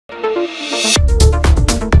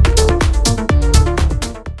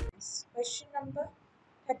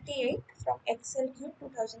Q38 from Xl-Q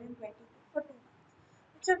 2022 for 2 marks.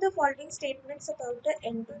 Which of the following statements about the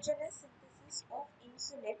endogenous synthesis of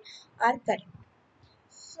insulin are correct?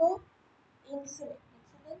 So, insulin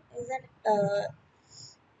is an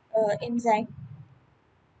enzyme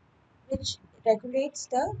which regulates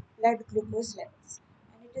the blood glucose levels,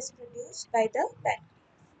 and it is produced by the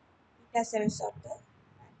beta cells of the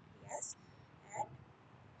pancreas. And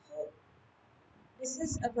so, this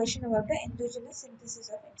is a question about the endogenous synthesis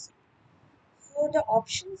of insulin. So the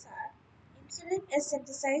options are: insulin is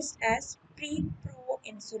synthesized as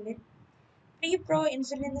pre-proinsulin.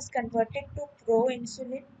 Pre-proinsulin is converted to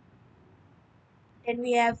proinsulin. Then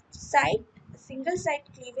we have single site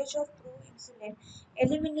cleavage of proinsulin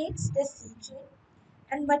eliminates the C chain,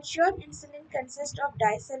 and mature insulin consists of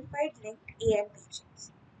disulfide linked A and B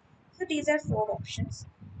chains. So these are 4 options,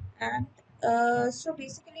 and so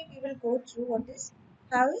basically we will go through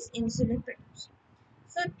how is insulin produced.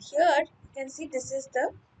 So here you can see this is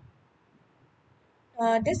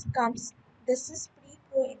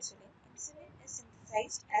pre-proinsulin. Insulin is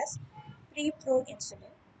synthesized as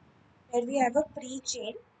pre-proinsulin, where we have a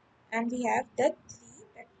pre-chain and we have the 3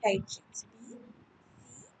 peptide chains B,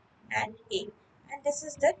 C, and A. And this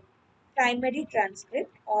is the primary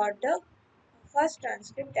transcript or the first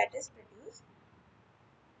transcript that is produced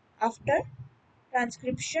after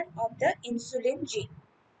transcription of the insulin gene.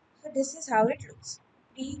 So this is how it looks: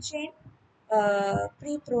 pre-chain,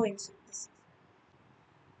 pre-proinsulin.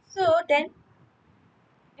 So then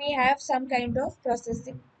we have some kind of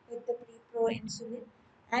processing with the pre-proinsulin,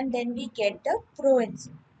 and then we get the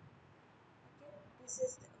proinsulin.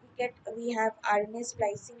 Okay, we have RNA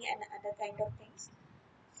splicing and other kind of things.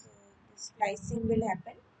 So the splicing will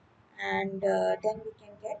happen, and then we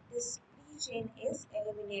can get this pre-chain is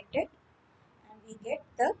eliminated, and we get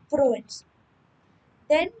the proinsulin.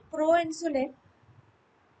 Then proinsulin,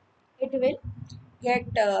 it will get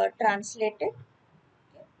translated.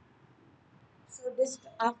 Okay. So this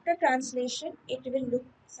after translation, it will look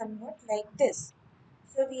somewhat like this.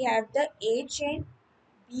 So we have the A chain,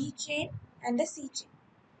 B chain, and the C chain.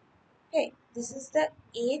 Okay, this is the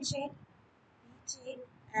A chain, B chain,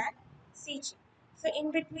 and C chain. So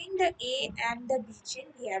in between the A and the B chain,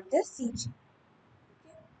 we have the C chain.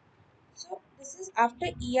 Okay. So this is after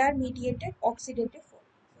ER mediated oxidative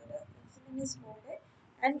folding. So the insulin is folded,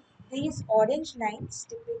 and these orange lines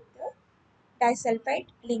depict the disulfide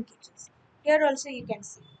linkages. Here also you can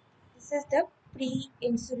see this is the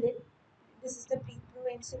pre-insulin, this is the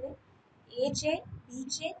pre-proinsulin, A chain, B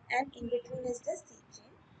chain, and in between is the C chain.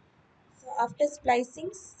 So after splicing,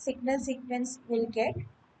 signal sequence will get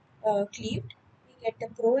cleaved. We get the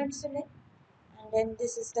proinsulin, and then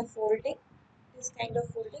this is the folding. This kind of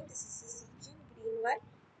folding. This is the C chain, green one,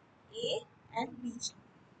 A and B chain.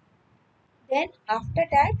 Then after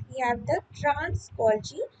that we have the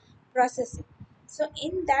trans-Golgi processing. So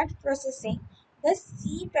in that processing, the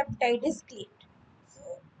C peptide is cleaved.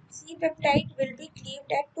 So C peptide will be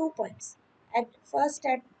cleaved at 2 points. At first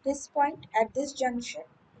at this point, at this junction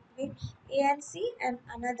between A and C, and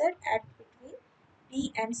another at between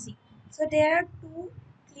B and C. So there are 2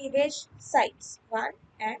 cleavage sites, 1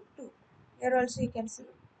 and 2. Here also you can see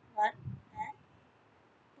 1 and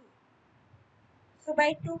 2. So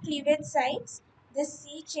by 2 cleavage sites, this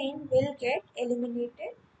C chain will get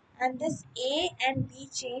eliminated, and this A and B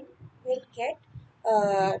chain will get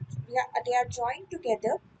they are joined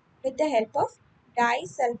together with the help of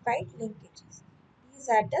disulfide linkages. These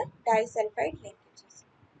are the disulfide linkages.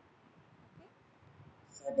 Okay.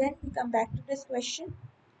 So then we come back to this question.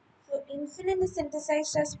 So insulin is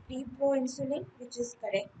synthesized as pre-proinsulin, which is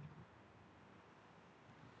correct.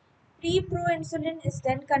 Pre-proinsulin is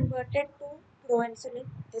then converted to proinsulin.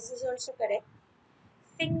 This is also correct.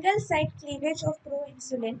 Single site cleavage of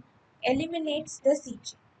proinsulin eliminates the C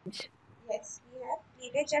chain. Yes, we have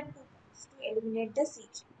cleavage at 2 points to eliminate the C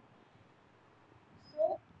chain.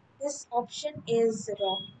 So this option is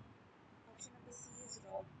wrong. Option number C is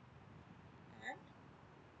wrong. And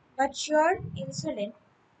mature insulin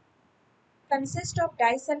consists of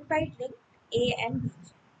disulfide linked A and B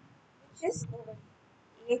chain, which is over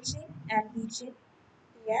here. A chain and B chain,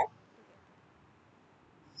 they are together.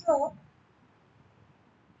 So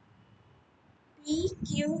P,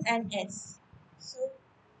 Q, and S. So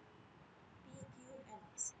P, Q, and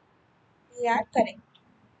S, they are correct.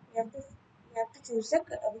 You have to choose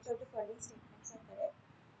which of the following statements are correct.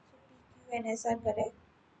 So P, Q, and S are correct.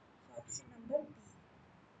 So option number B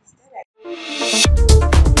is the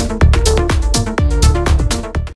right.